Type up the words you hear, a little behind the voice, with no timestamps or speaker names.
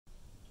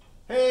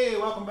Hey,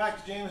 welcome back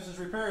to Jameson's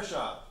Repair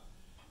Shop.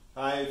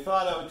 I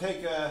thought I would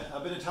take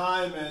a bit of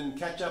time and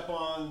catch up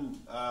on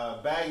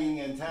bagging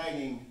and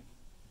tagging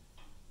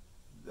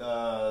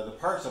the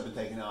parts I've been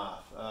taking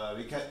off.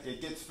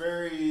 It gets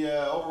very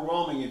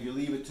overwhelming if you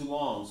leave it too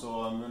long,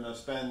 so I'm going to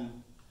spend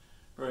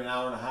probably an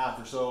hour and a half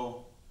or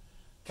so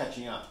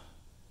catching up.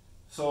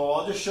 So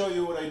I'll just show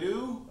you what I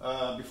do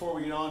before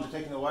we get on to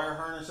taking the wire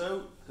harness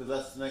out, because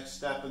that's the next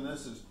step in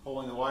this, is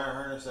pulling the wire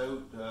harness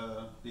out,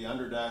 the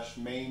underdash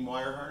main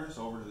wire harness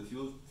over to the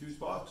fuse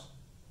box,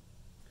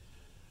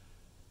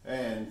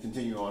 and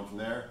continue on from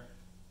there.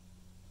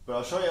 But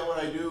I'll show you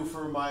what I do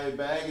for my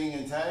bagging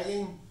and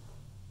tagging.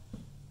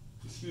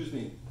 Excuse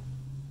me.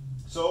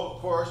 So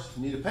of course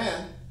you need a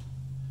pen,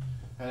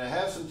 and I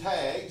have some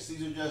tags.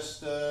 These are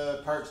just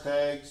parts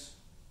tags.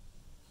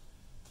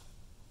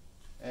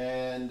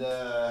 And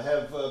I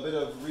have a bit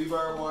of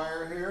rebar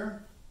wire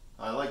here.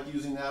 I like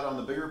using that on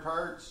the bigger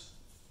parts.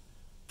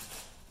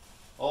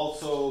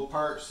 Also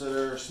parts that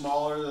are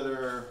smaller, that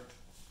are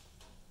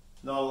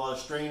not a lot of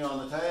strain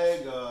on the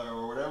tag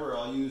or whatever,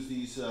 I'll use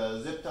these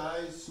zip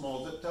ties,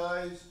 small zip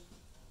ties.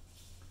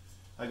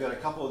 I got a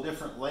couple of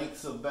different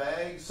lengths of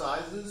bag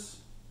sizes,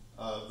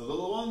 the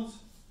little ones.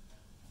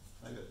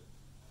 I got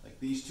like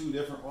these two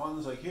different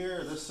ones, like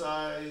here, this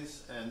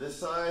size and this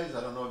size.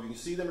 I don't know if you can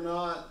see them or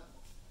not,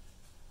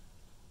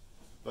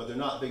 but they're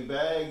not big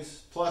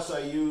bags. Plus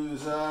I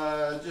use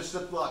just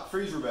Ziploc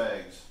freezer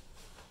bags.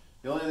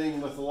 The only thing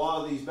with a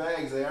lot of these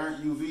bags, they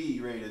aren't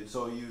UV rated,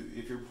 so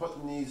if you're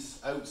putting these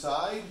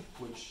outside,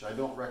 which I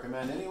don't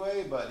recommend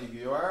anyway, but if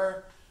you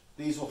are,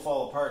 these will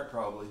fall apart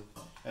probably.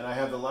 And I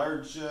have the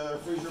large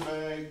freezer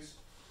bags,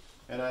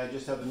 and I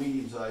just have the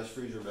medium-sized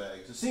freezer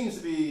bags. It seems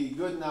to be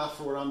good enough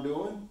for what I'm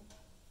doing.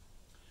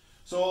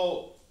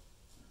 So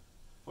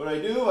what I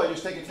do, I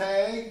just take a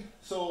tag.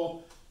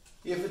 So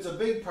if it's a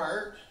big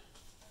part,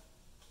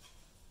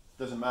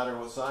 doesn't matter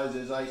what size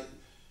it is.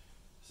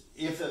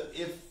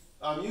 If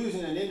I'm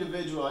using an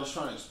individual, I'm just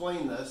trying to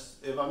explain this.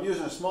 If I'm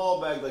using a small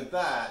bag like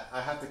that,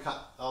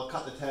 I'll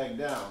cut the tag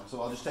down.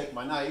 So I'll just take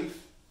my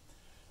knife,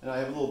 and I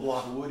have a little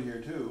block of wood here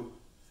too.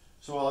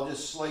 So I'll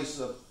just slice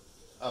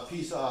a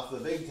piece off the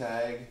big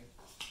tag,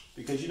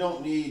 because you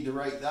don't need to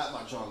write that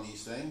much on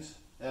these things.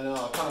 And then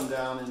I'll cut them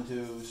down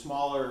into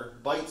smaller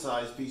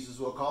bite-sized pieces,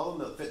 we'll call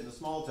them, that fit in the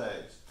small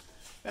tags.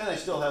 And I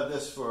still have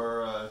this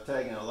for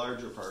tagging a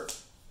larger part.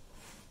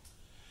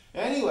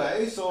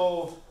 Anyway,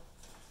 so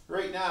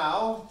right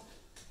now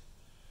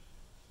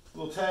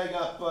we'll tag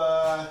up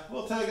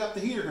the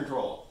heater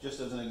control, just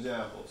as an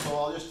example. So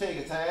I'll just take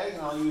a tag,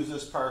 and I'll use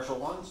this partial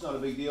one. It's not a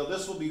big deal.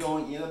 This will be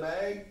going in a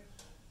bag,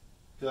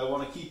 because I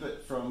want to keep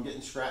it from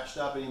getting scratched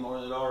up any more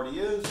than it already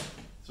is.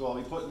 So I'll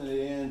be putting it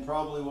in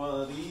probably one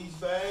of these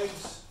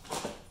bags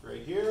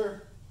right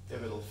here,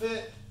 if it'll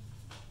fit,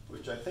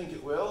 which I think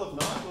it will. If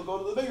not, we'll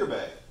go to the bigger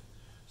bag.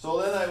 So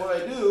then what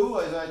I do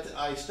is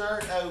I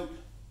start out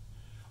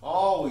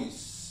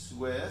always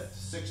with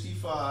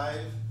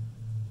 65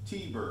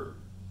 T-Bird,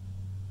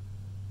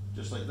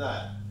 just like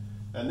that.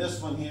 And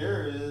this one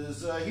here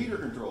is heater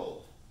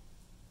controlled.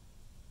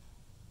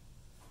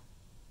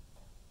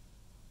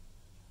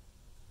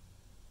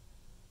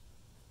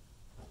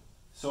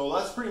 So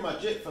that's pretty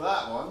much it for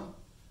that one.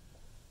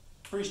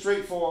 Pretty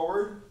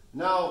straightforward.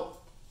 Now,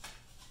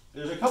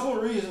 there's a couple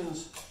of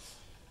reasons.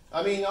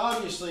 I mean,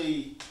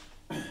 obviously,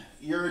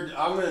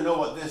 I'm going to know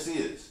what this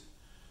is.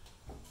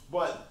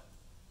 But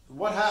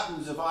what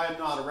happens if I'm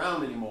not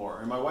around anymore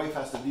and my wife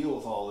has to deal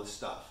with all this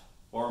stuff?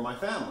 Or my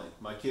family,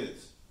 my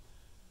kids.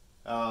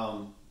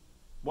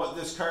 What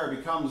this car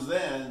becomes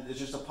then is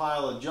just a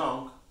pile of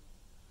junk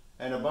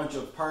and a bunch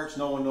of parts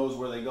no one knows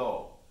where they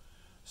go.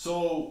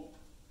 So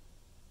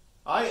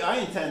I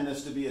intend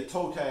this to be a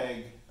toe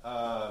tag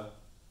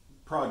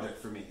project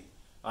for me.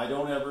 I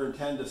don't ever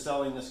intend to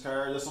selling this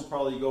car. This will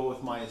probably go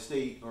with my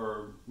estate,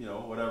 or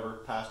whatever,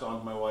 passed on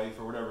to my wife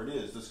or whatever it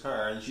is, this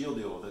car, and she'll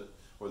deal with it,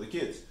 or the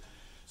kids.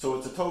 So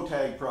it's a toe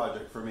tag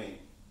project for me.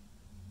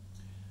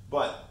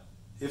 But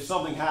if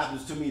something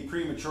happens to me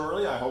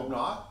prematurely, I hope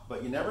not,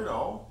 but you never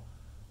know,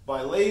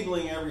 by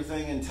labeling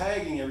everything and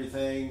tagging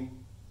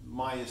everything,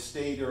 my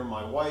estate or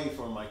my wife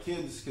or my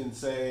kids can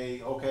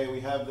say, okay,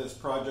 we have this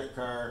project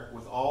car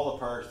with all the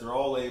parts, they're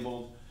all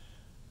labeled,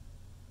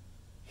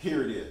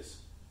 here it is.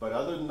 But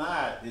other than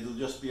that, it'll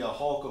just be a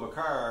hulk of a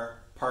car,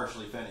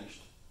 partially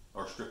finished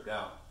or stripped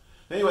out.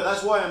 Anyway,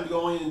 that's why I'm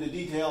going into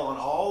detail on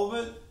all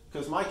of it,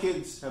 because my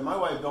kids and my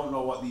wife don't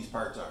know what these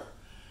parts are.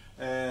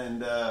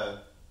 And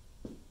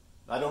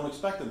I don't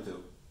expect them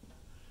to.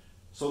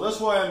 So that's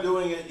why I'm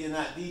doing it in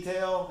that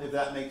detail, if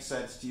that makes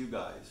sense to you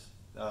guys.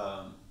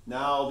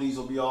 Now these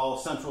will be all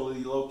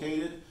centrally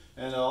located,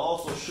 and I'll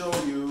also show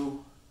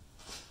you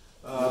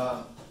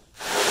on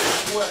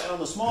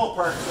the small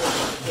parts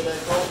that I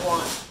don't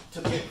want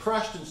to get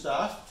crushed and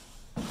stuff.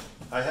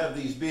 I have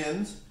these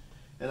bins,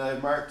 and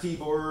I've marked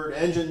keyboard,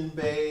 engine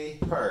bay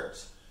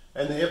parts.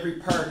 And every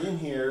part in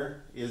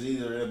here is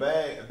either in a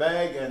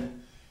bag,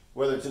 and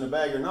whether it's in a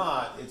bag or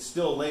not, it's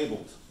still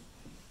labeled.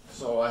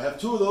 So I have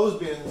two of those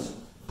bins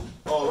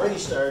already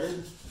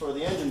started, for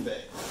the engine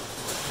bay.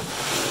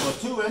 So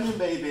 2 engine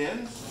bay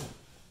bins.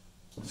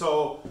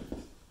 So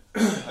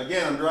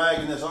again, I'm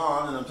dragging this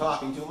on and I'm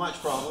talking too much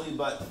probably,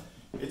 but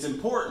it's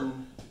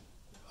important,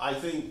 I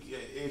think,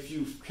 if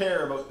you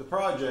care about the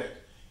project,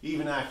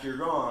 even after you're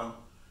gone,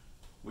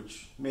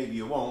 which maybe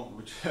you won't,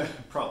 which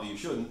probably you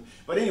shouldn't.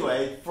 But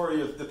anyway, for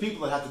the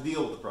people that have to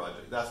deal with the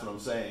project, that's what I'm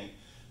saying.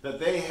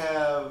 That they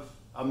have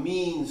a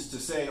means to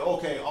say,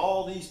 okay,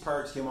 all these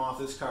parts came off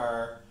this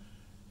car,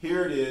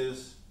 here it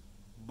is,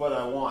 but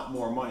I want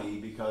more money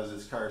because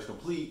this car is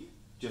complete,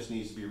 just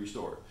needs to be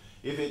restored.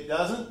 If it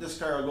doesn't, this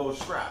car will go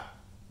scrap,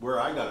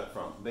 where I got it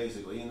from,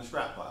 basically, in the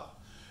scrap pile.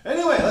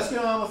 Anyway, let's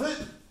get on with it.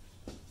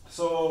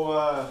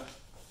 So,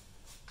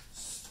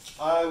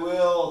 I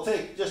will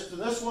take, just in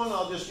this one,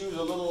 I'll just use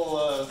a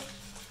little,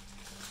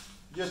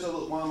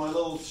 one of my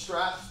little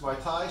straps, my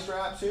tie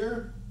straps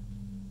here.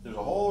 There's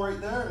a hole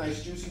right there, a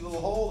nice juicy little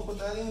hole to put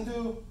that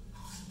into.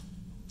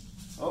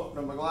 Oh,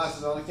 got my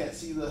glasses on, I can't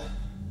see the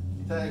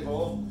tag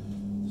hole.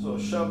 So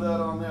shove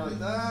that on there like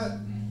that.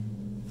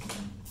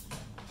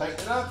 Tighten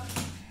it up.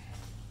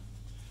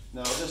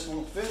 Now this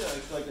won't fit,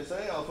 like I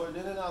say, I'll put it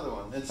in another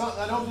one. And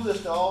I don't do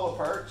this to all the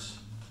parts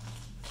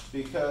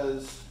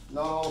because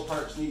not all the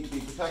parts need to be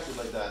protected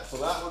like that. So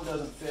that one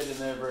doesn't fit in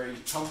there very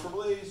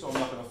comfortably, so I'm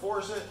not going to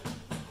force it.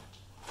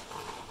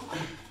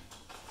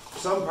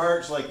 Some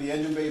parts, like the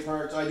engine bay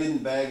parts, I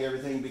didn't bag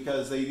everything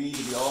because they need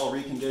to be all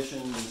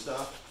reconditioned and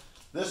stuff.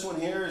 This one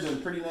here is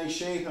in pretty nice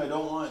shape and I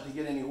don't want it to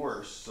get any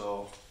worse.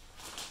 So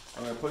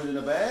I'm going to put it in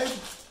a bag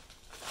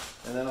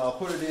and then I'll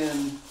put it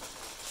in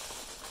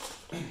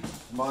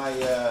my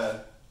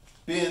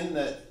bin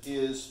that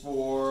is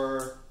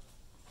for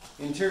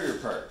interior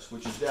parts,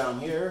 which is down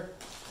here.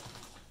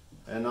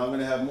 And I'm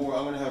going to have more,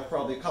 I'm going to have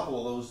probably a couple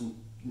of those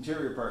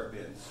interior part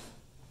bins.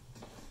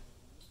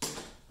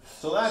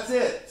 So that's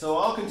it. So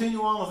I'll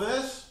continue on with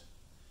this,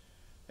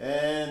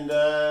 and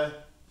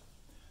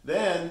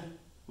then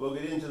we'll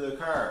get into the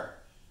car.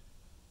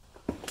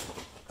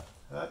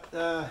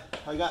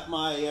 I got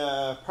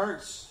my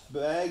parts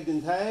bagged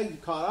and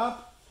tagged, caught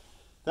up.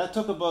 That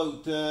took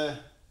about,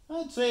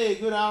 I'd say, a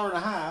good hour and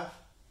a half.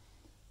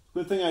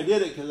 Good thing I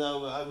did it because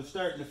I was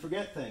starting to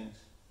forget things.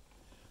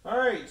 All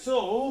right,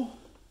 so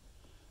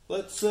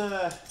let's,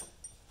 for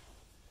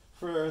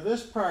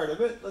this part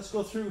of it, let's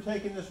go through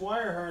taking this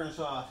wire harness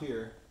off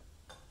here.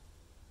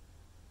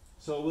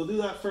 So we'll do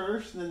that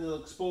first, and then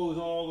we'll expose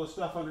all the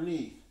stuff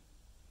underneath.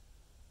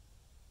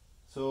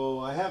 So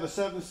I have a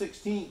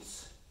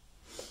 7/16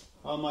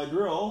 on my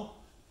drill,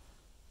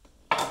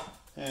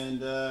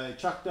 and I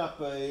chucked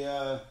up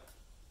a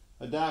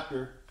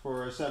adapter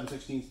for a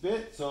 7/16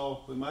 bit,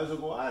 so we might as well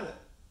go at it.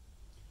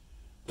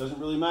 Doesn't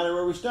really matter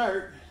where we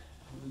start.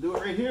 We'll do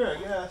it right here, I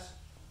guess.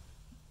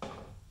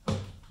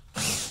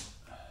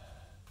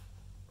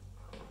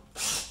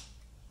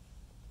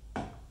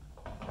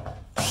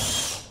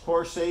 Of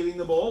course, saving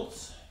the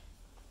bolts.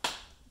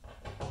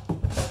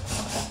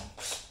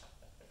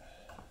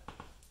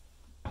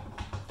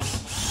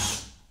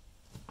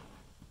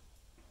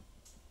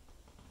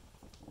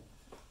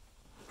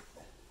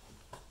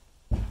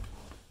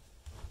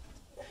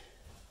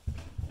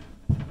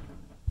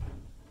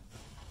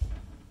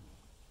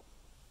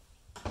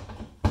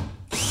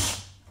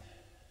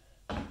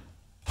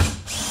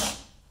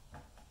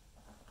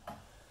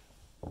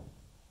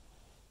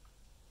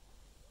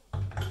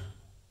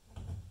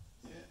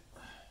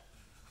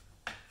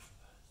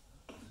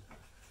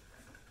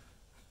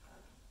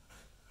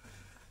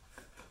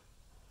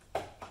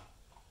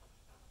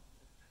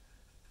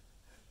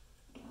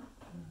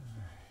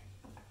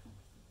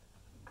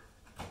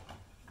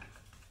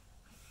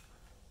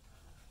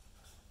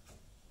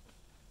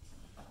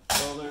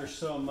 There's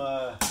some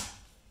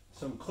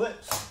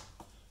clips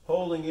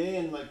holding it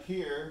in, like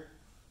here,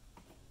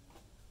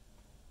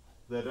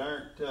 that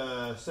aren't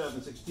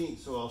 7/16,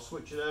 so I'll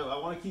switch it out. I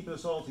want to keep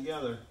this all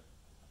together,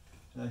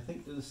 and I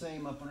think they're the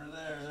same up under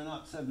there. They're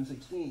not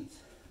 7/16.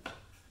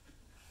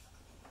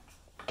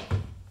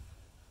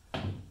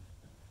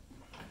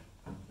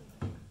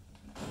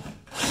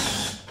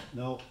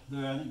 No,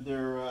 I think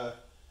they're I'm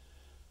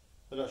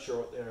not sure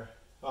what they're.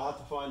 I'll have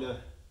to find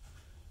a.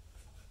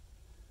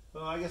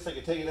 Well, I guess I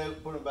could take it out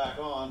and put it back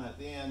on at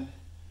the end.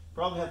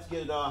 Probably have to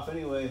get it off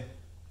anyway.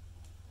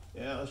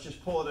 Yeah, let's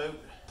just pull it out.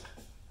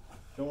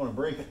 Don't want to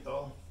break it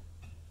though.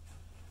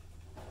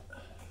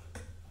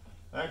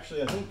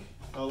 Actually, I think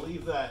I'll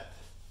leave that.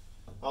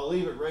 I'll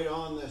leave it right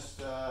on this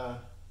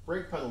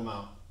brake pedal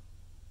mount.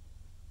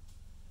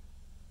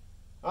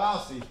 I'll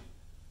see.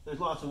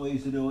 There's lots of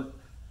ways to do it.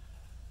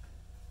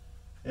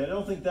 Yeah, I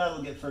don't think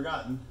that'll get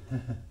forgotten.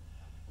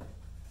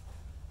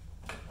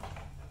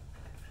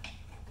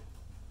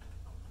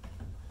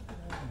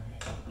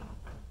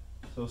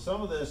 So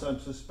some of this, I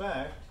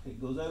suspect, it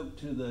goes out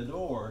to the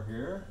door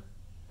here,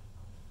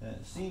 and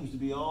it seems to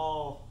be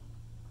all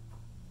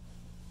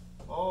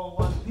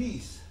one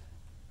piece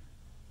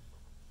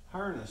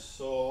harness.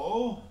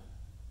 So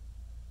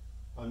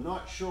I'm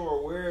not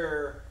sure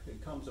where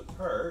it comes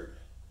apart,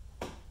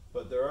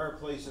 but there are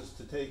places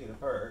to take it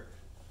apart.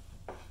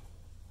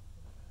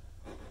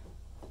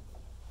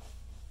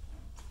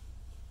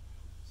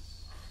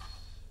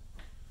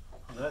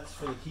 that's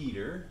for the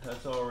heater.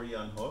 That's already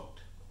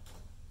unhooked.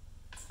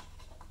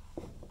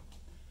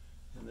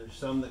 And there's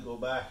some that go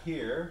back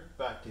here,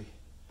 back to.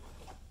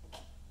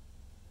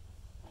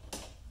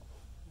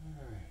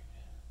 Alright.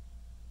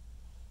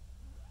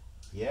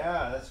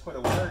 Yeah, that's quite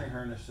a wiring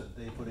harness that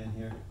they put in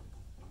here.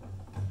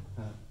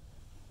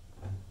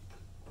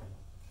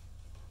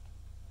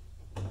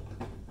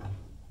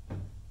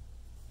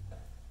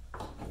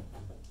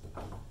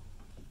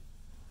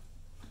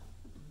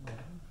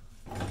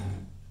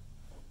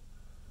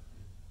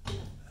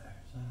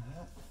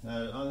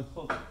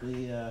 Unclip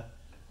the,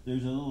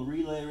 there's a little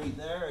relay right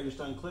there. I just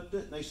unclipped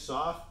it. Nice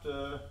soft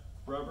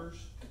rubbers.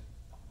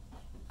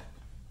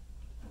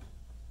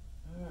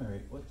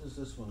 Alright, what does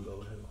this one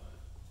go to?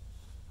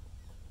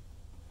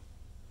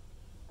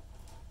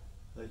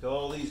 Like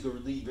all these go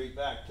lead right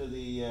back to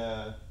the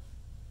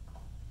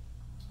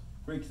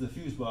right to the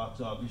fuse box,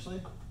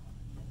 obviously.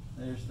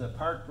 There's the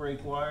park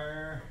brake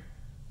wire,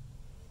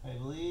 I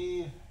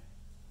believe.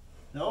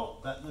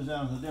 Nope, that goes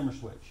down to the dimmer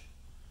switch.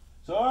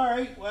 So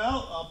alright,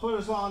 well, I'll put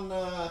us on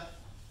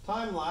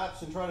time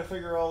lapse and try to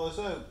figure all this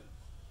out.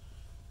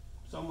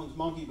 Someone's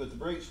monkeyed with the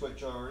brake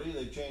switch already.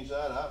 They've changed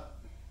that up.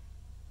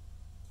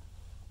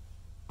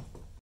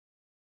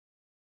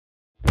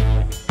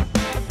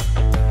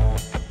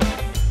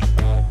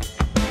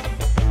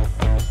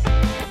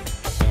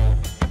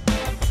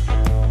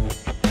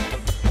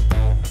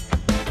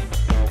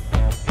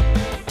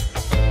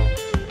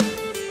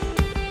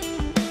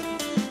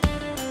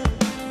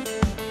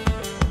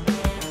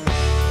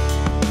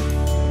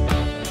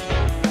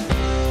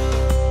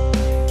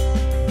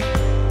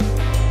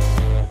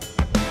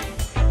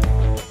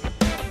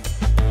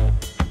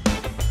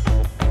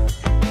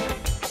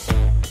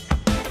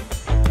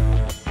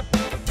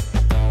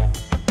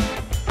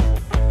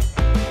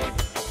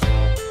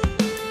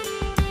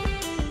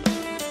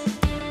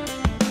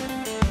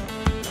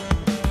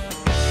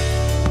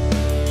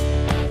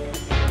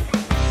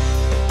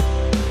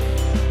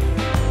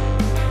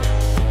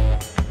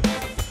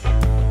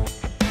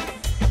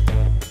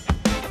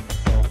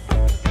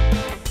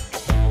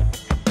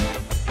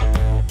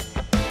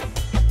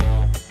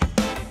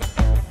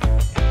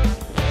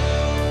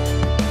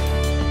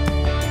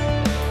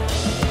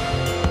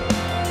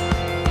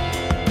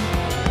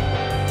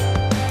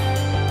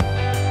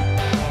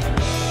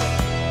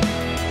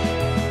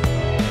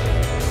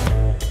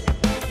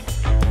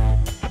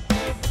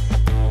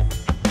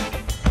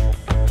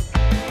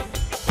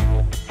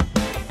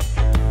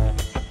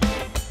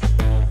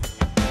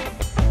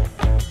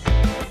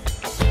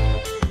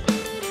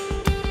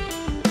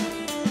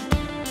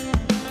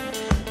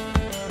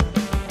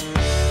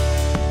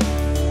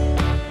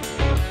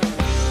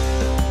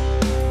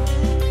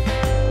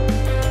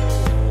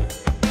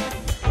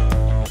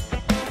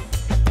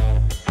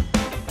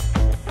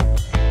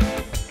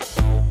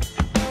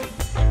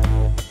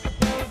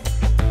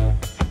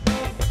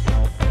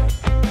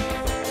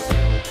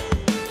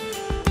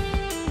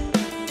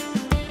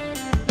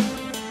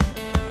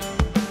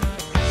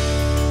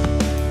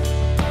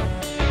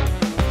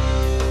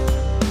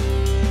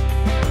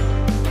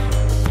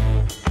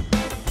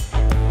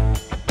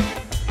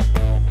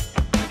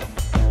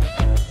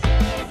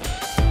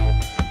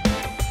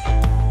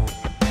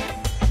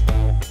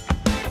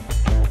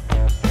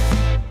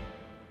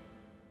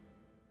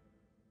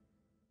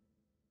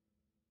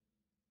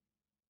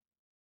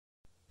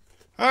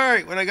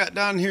 Alright, what I got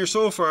done here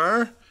so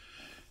far,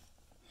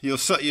 you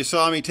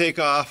saw me take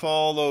off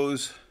all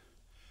those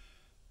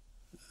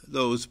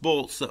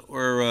bolts that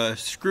were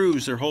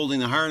screws they're holding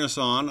the harness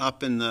on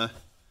up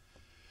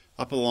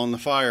along the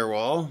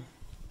firewall.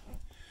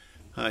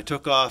 I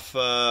took off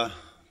the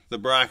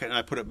bracket and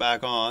I put it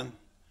back on.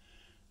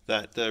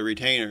 That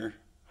retainer,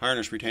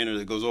 harness retainer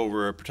that goes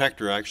over a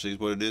protector, actually is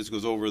what it is,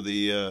 goes over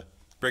the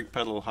brake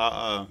pedal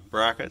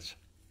brackets.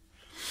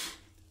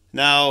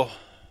 Now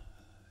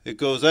it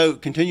goes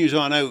out, continues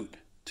on out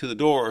to the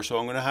door, so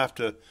I'm going to have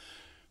to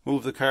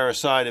move the car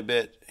aside a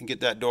bit and get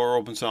that door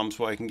open some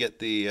so I can get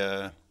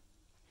the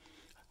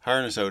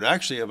harness out.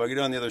 Actually, if I get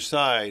on the other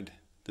side,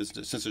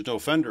 since there's no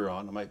fender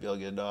on, I might be able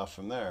to get it off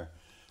from there,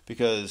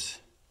 because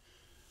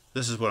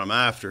this is what I'm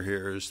after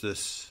here, is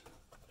this,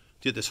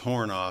 get this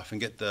horn off and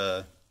get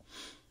the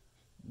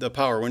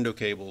power window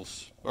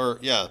cables, or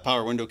yeah, the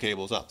power window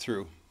cables up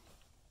through.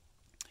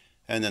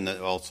 And then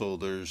also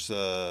there's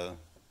the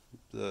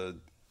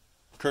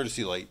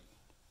courtesy light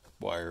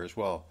wire as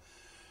well.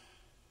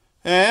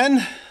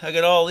 And I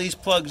got all these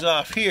plugs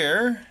off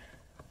here,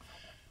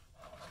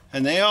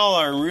 and they all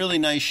are in really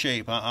nice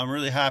shape. I'm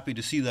really happy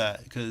to see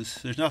that, because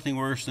there's nothing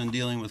worse than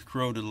dealing with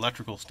corroded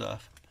electrical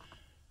stuff.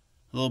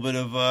 A little bit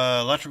of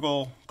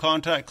electrical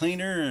contact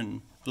cleaner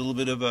and a little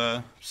bit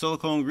of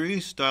silicone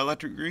grease,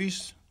 dielectric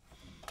grease.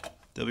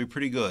 They'll be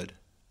pretty good.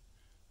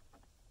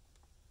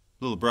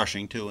 A little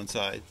brushing too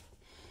inside.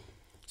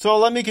 So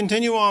let me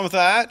continue on with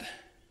that.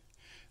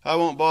 I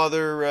won't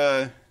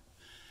bother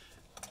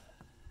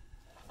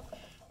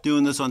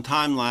doing this on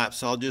time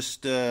lapse. I'll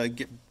just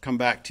come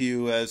back to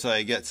you as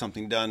I get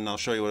something done, and I'll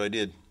show you what I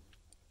did.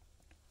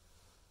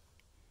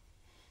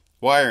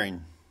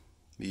 Wiring.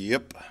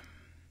 Yep.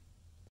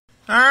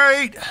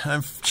 Alright,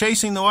 I'm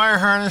chasing the wire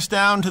harness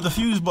down to the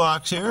fuse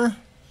box here.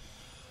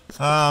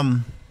 Let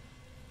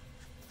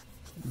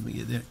me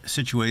get it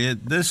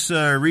situated. This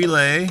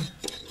relay,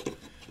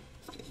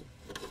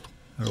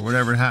 or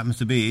whatever it happens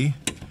to be,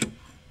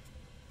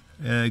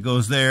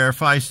 goes there,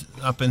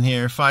 up in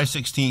here,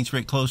 5/16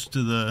 right close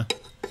to the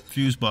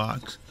fuse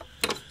box.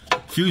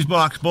 Fuse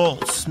box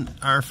bolts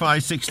are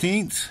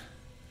 5/16.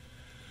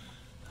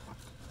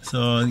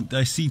 So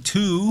I see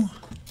two.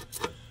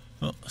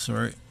 Oh,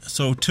 sorry.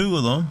 So two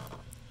of them.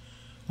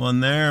 One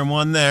there and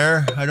one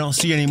there. I don't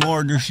see any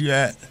more just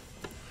yet.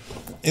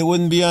 It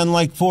wouldn't be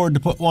unlike Ford to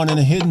put one in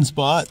a hidden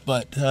spot,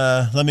 but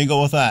let me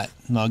go with that,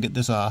 and I'll get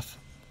this off.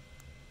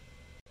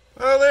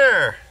 Oh,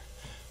 there.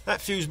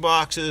 That fuse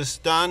box is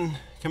done.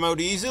 Come out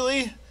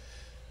easily.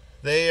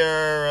 They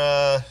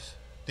are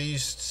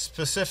these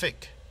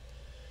specific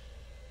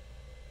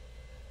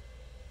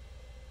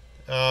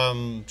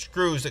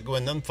screws that go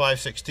in them,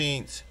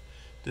 5/16.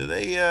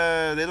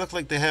 They look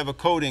like they have a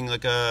coating,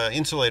 like a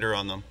insulator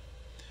on them,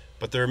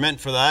 but they're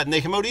meant for that, and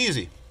they come out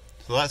easy,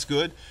 so that's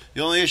good.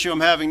 The only issue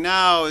I'm having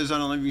now is, I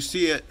don't know if you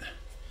see it,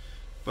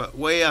 but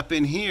way up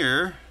in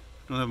here,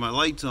 I don't have my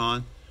lights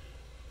on,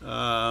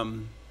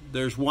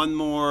 there's one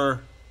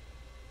more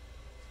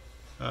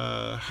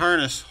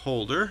harness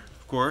holder.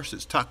 Of course,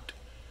 it's tucked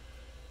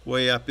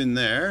way up in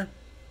there.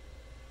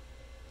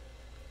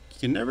 You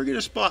can never get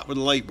a spot where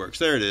the light works.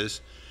 There it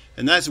is.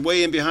 And that's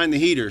way in behind the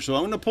heater. So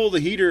I'm going to pull the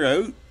heater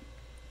out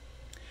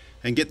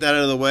and get that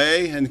out of the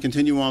way and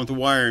continue on with the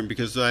wiring,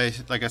 because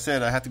like I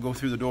said, I have to go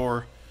through the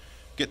door,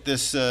 get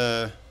this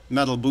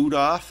metal boot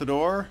off the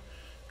door,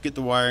 get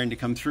the wiring to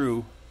come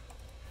through.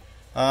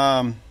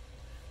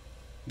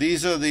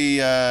 These are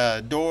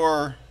the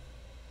door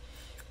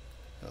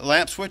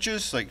lamp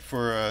switches, like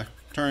for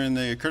turning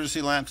the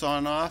courtesy lamps on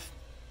and off.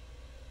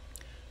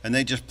 And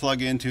they just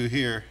plug into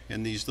here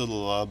in these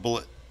little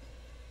bullet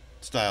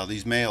style,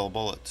 these male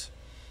bullets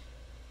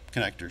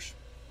connectors.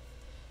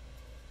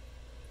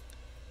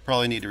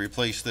 Probably need to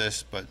replace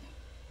this, but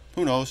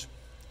who knows.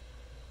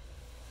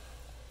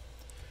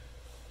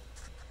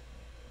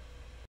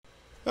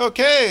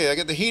 Okay, I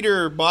got the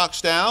heater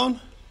box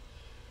down,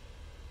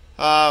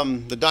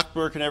 the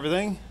ductwork and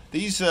everything.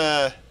 These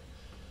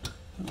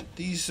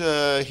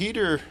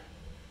heater,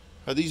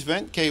 or these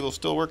vent cables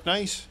still work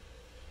nice.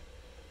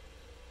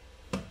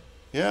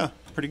 Yeah,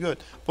 pretty good.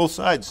 Both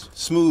sides,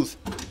 smooth.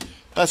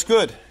 That's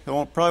good.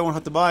 I probably won't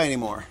have to buy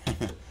anymore.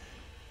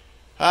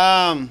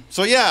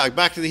 So yeah,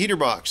 back to the heater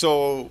box.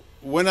 So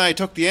when I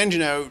took the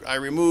engine out, I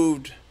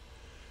removed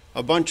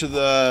a bunch of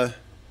the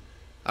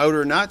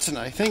outer nuts, and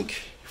I think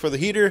for the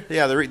heater,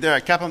 yeah, they're right there. I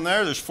kept them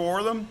there. There's 4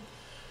 of them,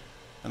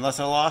 unless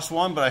I lost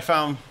one, but I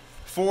found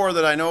 4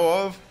 that I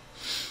know of.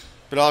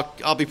 But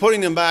I'll be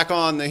putting them back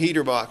on the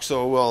heater box,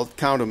 so we'll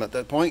count them at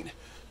that point.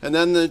 And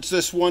then there's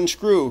this one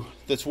screw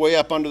that's way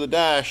up under the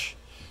dash.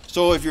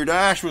 So if your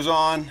dash was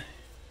on,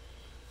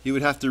 you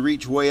would have to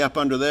reach way up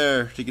under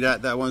there to get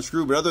at that one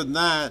screw. But other than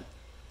that,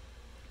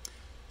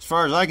 as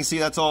far as I can see,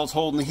 that's all it's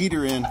holding the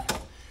heater in.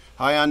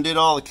 I undid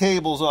all the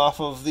cables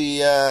off of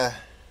the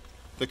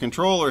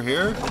controller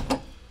here.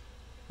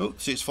 Oh,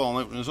 see, it's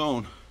falling out on its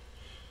own.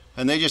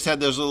 And they just had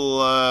those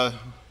little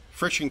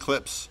friction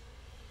clips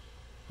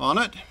on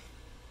it.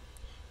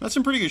 That's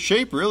in pretty good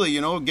shape, really, you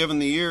know, given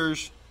the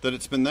years that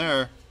it's been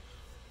there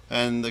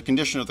and the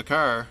condition of the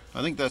car.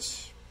 I think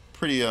that's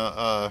pretty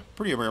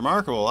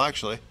remarkable,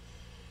 actually.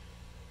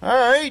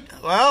 Alright,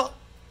 well,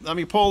 let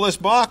me pull this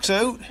box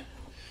out.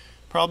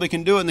 Probably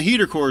can do it in the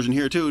heater cores in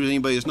here too, to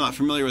anybody who's not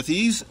familiar with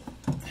these.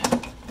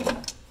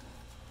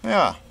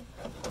 Yeah.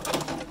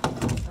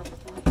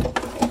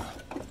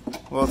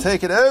 We'll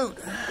take it out.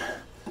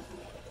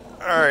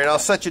 Alright, I'll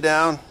set you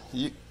down.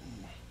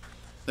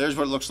 There's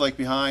what it looks like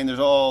behind. There's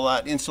all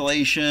that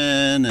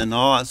insulation and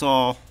all that's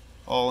all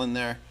in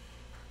there.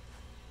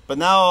 But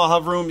now I'll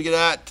have room to get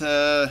at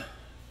the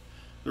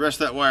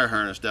rest of that wire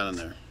harness down in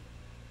there.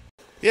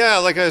 Yeah,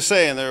 like I was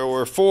saying, there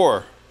were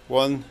 4.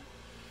 1,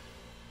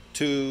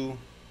 2,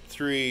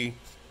 3,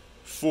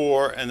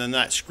 4, and then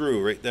that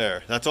screw right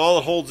there. That's all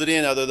that holds it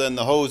in, other than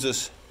the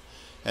hoses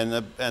and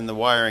the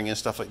wiring and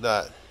stuff like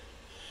that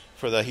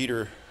for the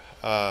heater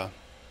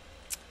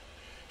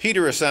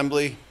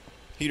assembly,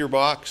 heater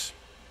box,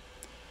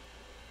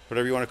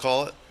 whatever you want to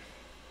call it.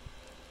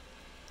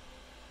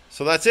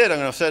 So that's it. I'm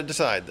going to set it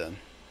aside then.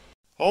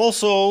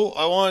 Also,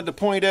 I wanted to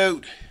point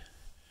out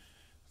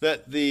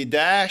that the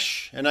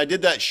dash, and I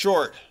did that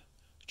short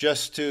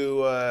just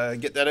to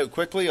get that out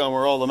quickly on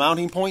where all the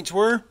mounting points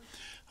were.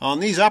 On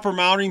these upper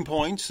mounting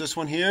points, this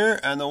one here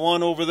and the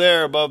one over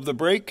there above the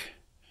brake,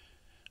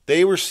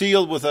 they were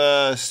sealed with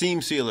a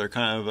seam sealer,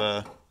 kind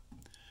of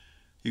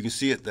you can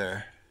see it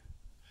there.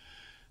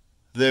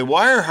 The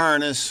wire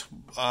harness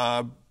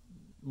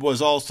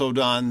was also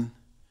done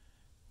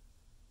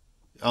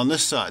on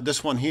this side,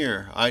 this one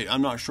here.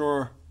 I'm not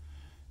sure.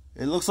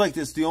 It looks like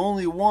it's the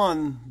only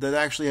one that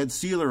actually had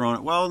sealer on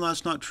it. Well,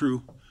 that's not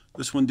true.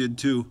 This one did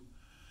too.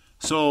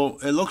 So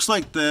it looks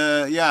like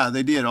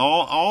they did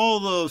all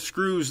the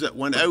screws that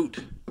went out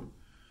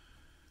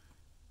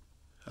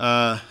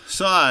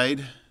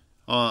side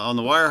on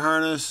the wire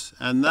harness,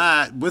 and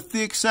that, with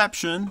the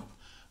exception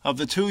of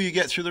the two you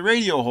get through the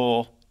radio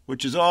hole,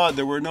 which is odd.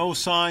 There were no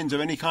signs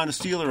of any kind of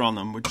sealer on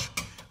them, which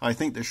I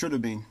think there should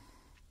have been.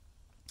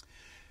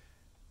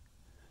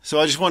 So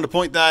I just wanted to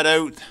point that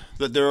out,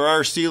 that there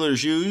are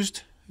sealers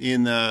used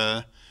in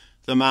the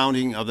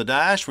mounting of the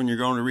dash when you're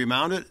going to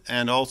remount it,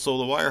 and also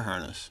the wire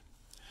harness.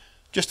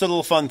 Just a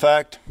little fun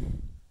fact.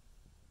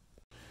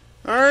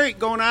 Alright,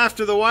 going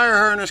after the wire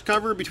harness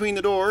cover between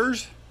the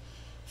doors.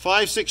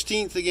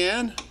 5/16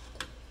 again.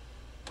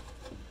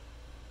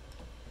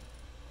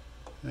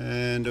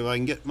 And if I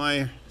can get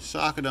my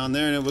socket on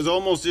there, and it was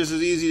almost just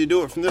as easy to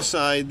do it from this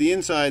side, the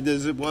inside,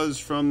 as it was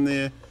from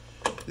the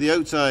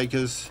outside,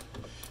 because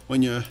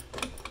when you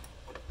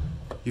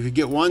could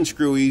get one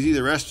screw easy,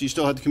 the rest you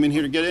still had to come in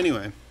here to get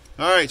anyway.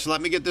 Alright, so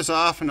let me get this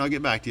off and I'll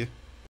get back to you.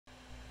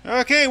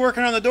 Okay,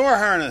 working on the door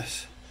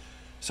harness.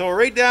 So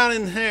right down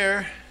in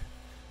there,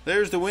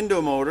 there's the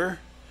window motor.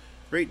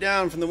 Right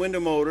down from the window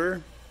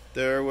motor,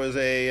 there was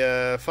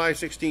a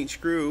 5/16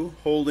 screw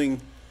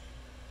holding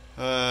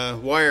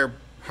wire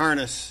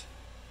harness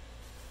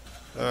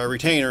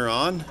retainer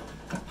on.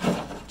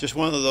 Just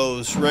one of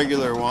those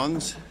regular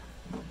ones.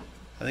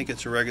 I think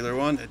it's a regular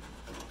one.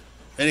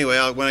 Anyway,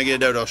 when I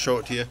get it out, I'll show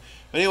it to you.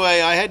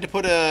 Anyway, I had to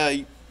put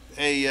a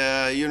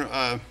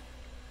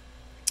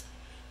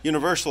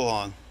universal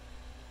on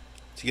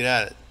to get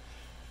at it.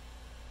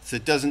 So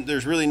it doesn't.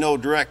 There's really no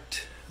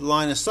direct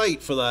line of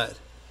sight for that.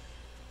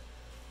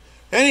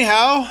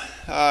 Anyhow,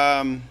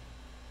 I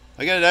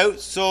got it out.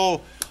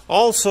 So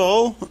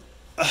also,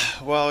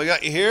 while I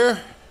got you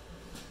here,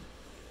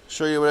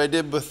 show you what I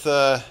did with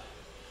the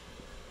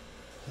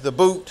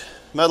boot,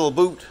 metal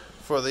boot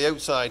for the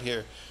outside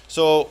here.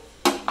 So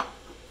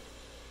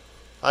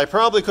I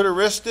probably could have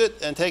risked it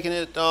and taken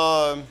it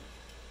off.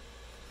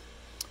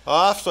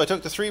 So I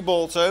took the 3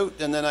 bolts out,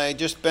 and then I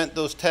just bent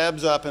those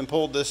tabs up and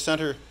pulled this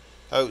center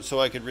out so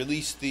I could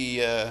release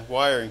the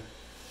wiring.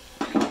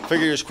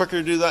 Figure it's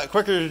quicker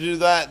to do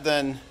that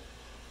than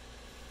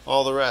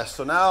all the rest.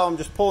 So now I'm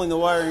just pulling the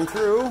wiring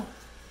through.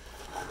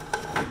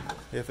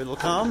 If it'll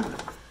come,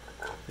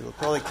 it'll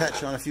probably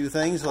catch on a few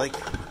things like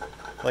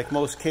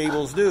most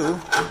cables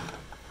do.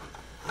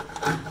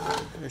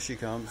 Here she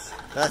comes.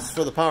 That's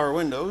for the power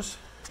windows.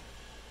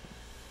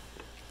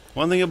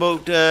 One thing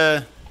about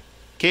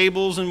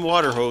cables and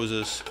water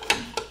hoses,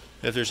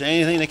 if there's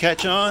anything to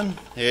catch on,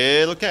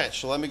 it'll catch.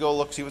 So let me go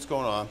look, see what's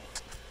going on.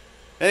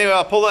 Anyway,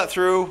 I'll pull that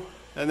through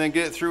and then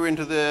get it through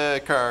into the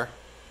car.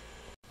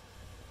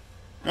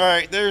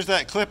 Alright, there's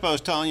that clip I was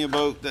telling you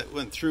about that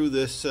went through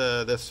this,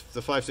 the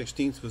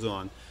 5/16 was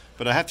on.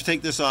 But I have to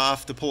take this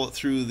off to pull it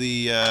through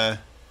the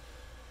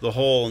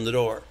hole in the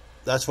door.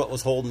 That's what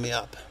was holding me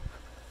up.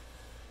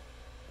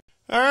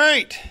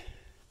 Alright,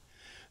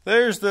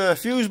 there's the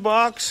fuse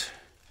box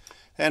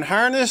and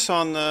harness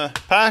on the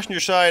passenger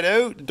side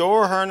out,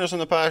 door harness on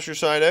the passenger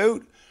side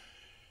out.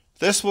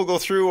 This will go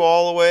through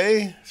all the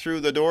way, through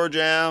the door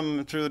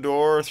jamb, through the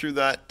door, through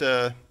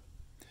that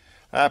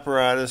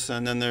apparatus,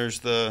 and then there's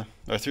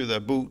through the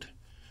boot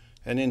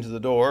and into the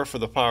door for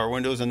the power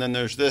windows, and then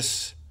there's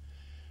this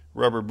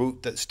rubber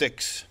boot that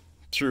sticks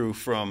through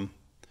from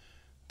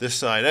this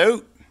side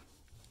out.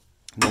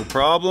 No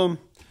problem.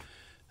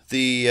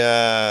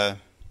 The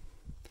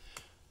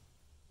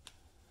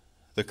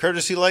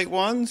courtesy light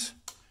ones,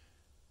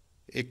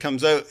 it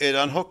comes out, it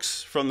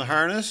unhooks from the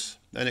harness,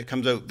 and it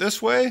comes out this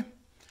way,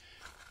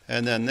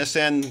 and then this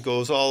end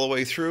goes all the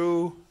way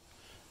through,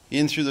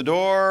 in through the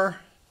door,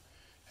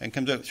 and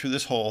comes out through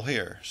this hole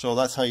here. So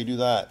that's how you do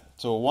that.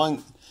 So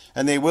one,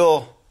 and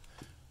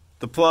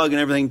the plug and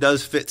everything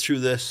does fit through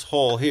this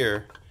hole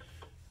here,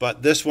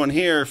 but this one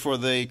here for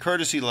the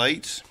courtesy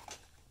lights,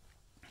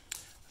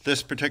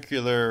 this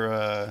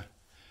particular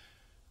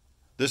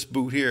this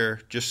boot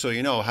here, just so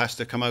you know, has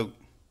to come out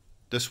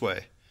this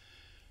way.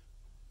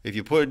 If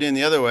you put it in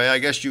the other way, I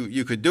guess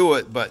you could do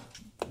it, but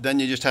then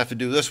you just have to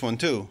do this one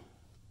too.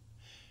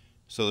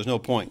 So there's no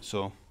point.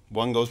 So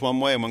one goes one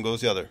way and one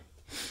goes the other.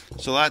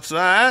 So that's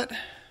that.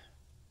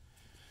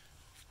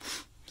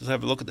 Let's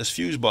have a look at this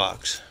fuse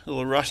box. A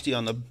little rusty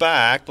on the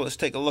back, but let's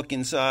take a look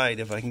inside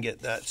if I can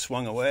get that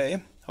swung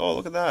away. Oh,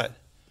 look at that.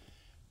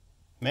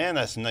 Man,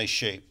 that's a nice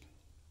shape.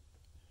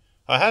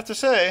 I have to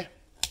say,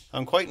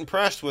 I'm quite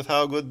impressed with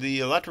how good the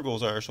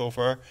electricals are so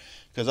far,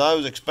 because I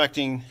was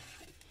expecting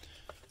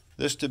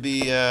this to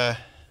be,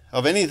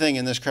 of anything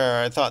in this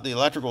car, I thought the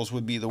electricals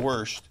would be the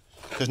worst,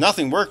 because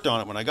nothing worked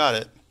on it when I got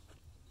it.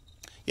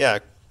 Yeah,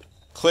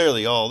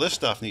 clearly all this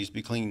stuff needs to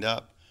be cleaned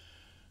up,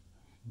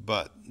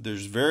 but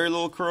there's very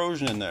little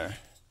corrosion in there.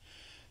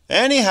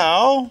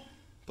 Anyhow,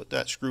 put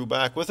that screw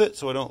back with it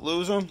so I don't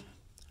lose them.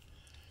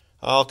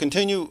 I'll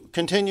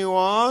continue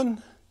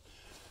on.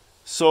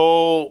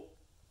 So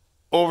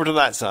over to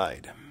that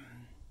side.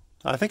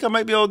 I think I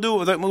might be able to do it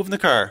without moving the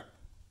car.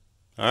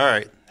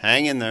 Alright,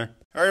 hang in there.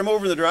 Alright, I'm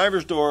over the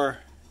driver's door,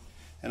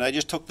 And I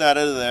just took that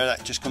out of there.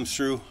 That just comes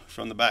through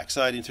from the back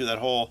side into that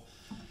hole.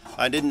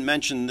 I didn't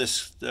mention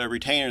this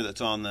retainer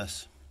that's on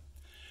this.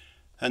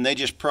 And they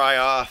just pry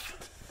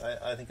off.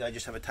 I think I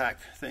just have a tack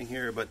thing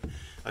here, but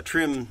a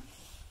trim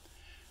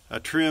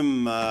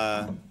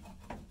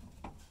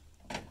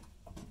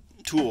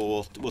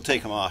tool will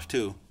take them off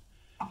too.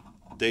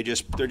 They're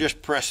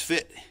just press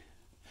fit.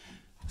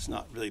 It's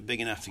not really big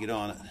enough to get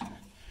on it.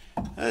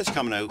 It's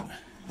coming out.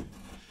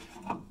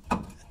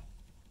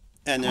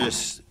 And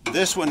there's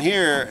this one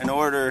here in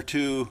order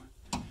to,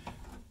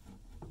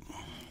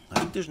 I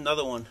think there's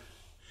another one.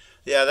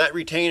 Yeah, that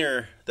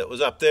retainer that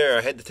was up there,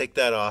 I had to take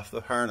that off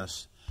the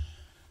harness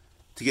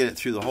to get it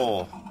through the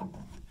hole.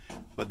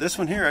 But this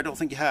one here, I don't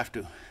think you have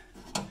to.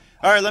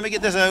 Alright, let me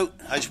get this out.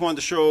 I just wanted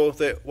to show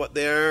what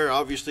they are.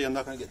 Obviously, I'm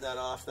not going to get that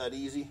off that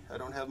easy. I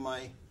don't have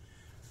my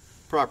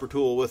proper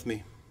tool with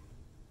me.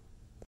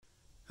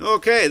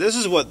 Okay, this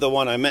is the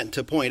one I meant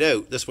to point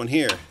out. This one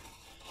here.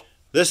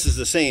 This is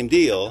the same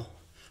deal,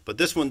 but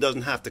this one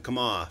doesn't have to come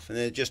off. And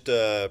it just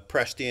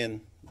pressed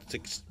in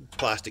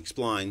plastic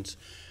splines.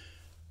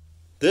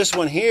 This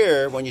one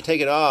here, when you take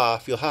it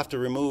off, you'll have to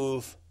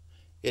remove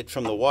it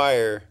from the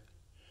wire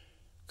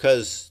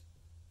because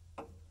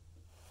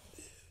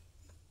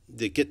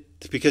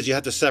you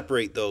have to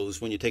separate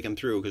those when you take them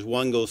through, because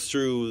one goes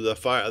through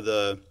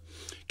the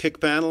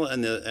kick panel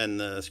and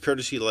the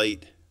courtesy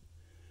light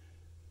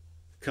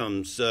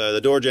comes the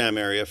door jamb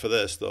area for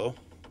this though.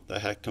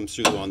 That comes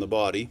through on the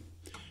body,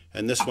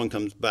 and this one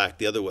comes back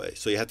the other way.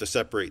 So you have to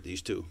separate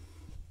these two.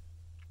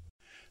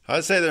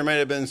 I'd say there might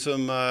have been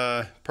some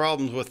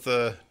problems with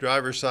the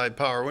driver's side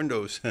power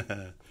windows.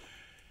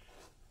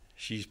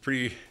 She's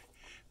pretty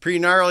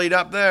gnarlied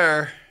up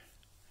there.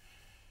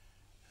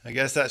 I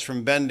guess that's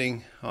from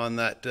bending on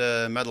that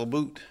metal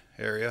boot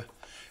area.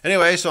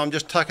 Anyway, so I'm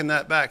just tucking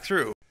that back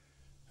through.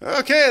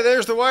 Okay,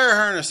 there's the wire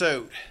harness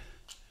out.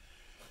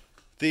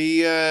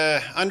 The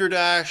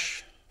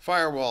underdash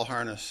firewall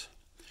harness.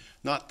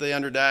 Not the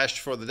underdash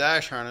for the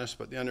dash harness,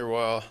 but the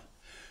underwall,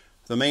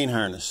 the main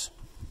harness.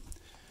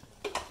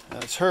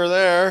 That's her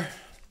there.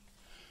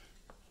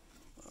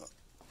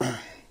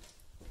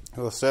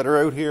 We'll set her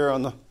out here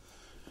on the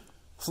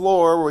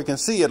floor where we can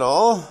see it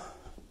all.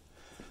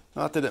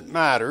 Not that it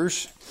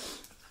matters.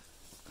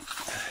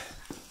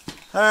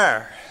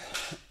 There.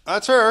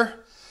 That's her.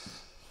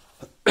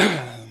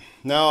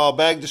 Now I'll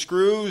bag the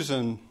screws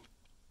and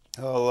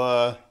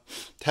I'll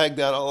tag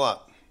that all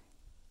up.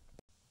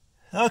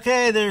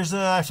 Okay, there's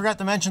I forgot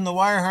to mention the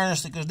wire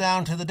harness that goes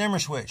down to the dimmer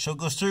switch. So it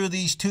goes through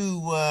these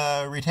two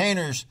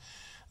retainers.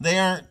 They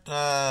aren't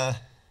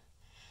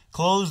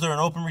closed, they're an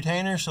open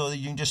retainer, so that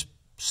you can just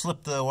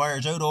slip the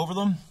wires out over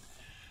them.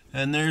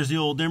 And there's the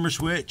old dimmer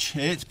switch.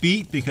 It's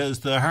beat because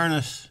the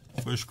harness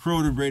was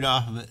corroded right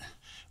off of it,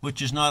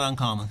 which is not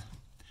uncommon.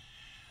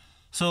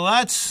 So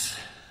that's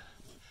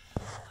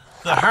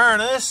the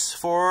harness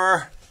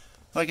for,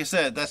 like I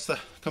said, that's the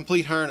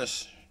complete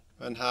harness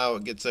and how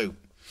it gets out.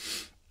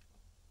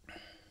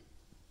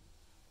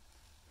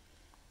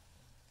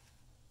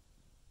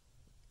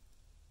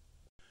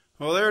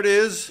 Well, there it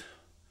is.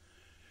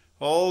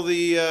 All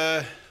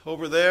the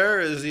over there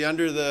is the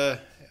under the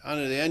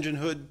engine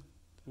hood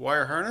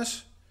wire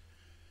harness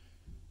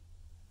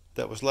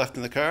that was left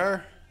in the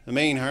car. The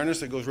main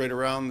harness that goes right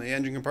around the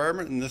engine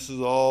compartment, and this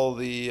is all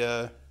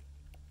the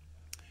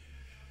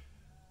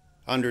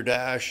under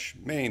dash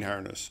main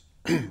harness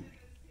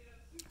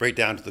right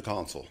down to the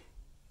console.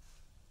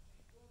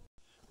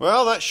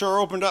 Well, that sure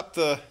opened up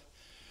the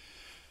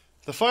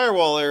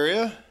firewall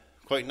area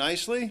quite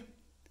nicely.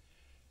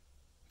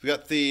 We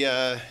got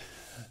the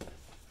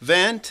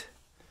vent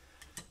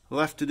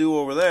left to do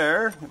over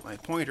there. Get my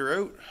pointer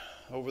out.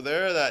 Over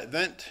there, that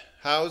vent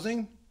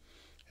housing,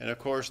 and of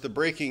course the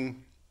brake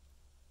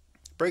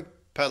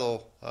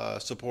pedal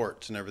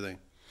supports and everything.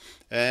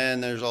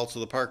 And there's also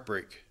the park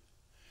brake.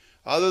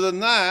 Other than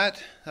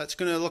that, that's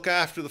going to look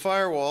after the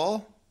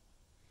firewall.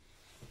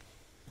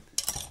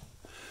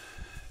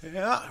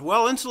 Yeah,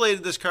 well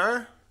insulated, this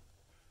car.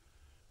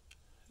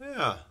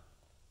 Yeah.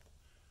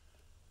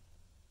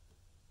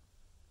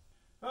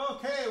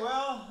 Okay,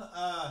 well,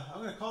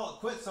 I'm going to call it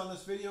quits on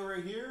this video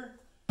right here.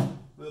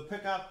 We'll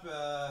pick up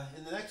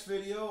in the next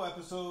video,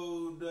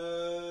 episode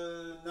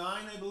 9,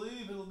 I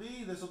believe it'll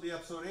be. This will be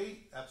episode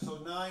 8.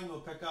 Episode 9, we'll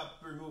pick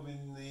up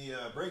removing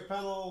the brake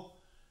pedal,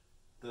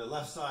 the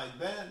left side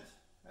vent,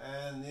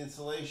 and the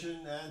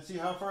insulation, and see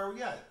how far we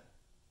get.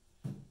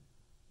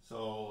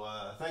 So,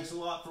 thanks a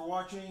lot for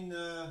watching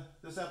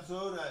this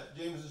episode at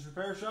James's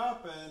Repair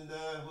Shop, and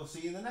we'll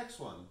see you in the next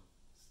one.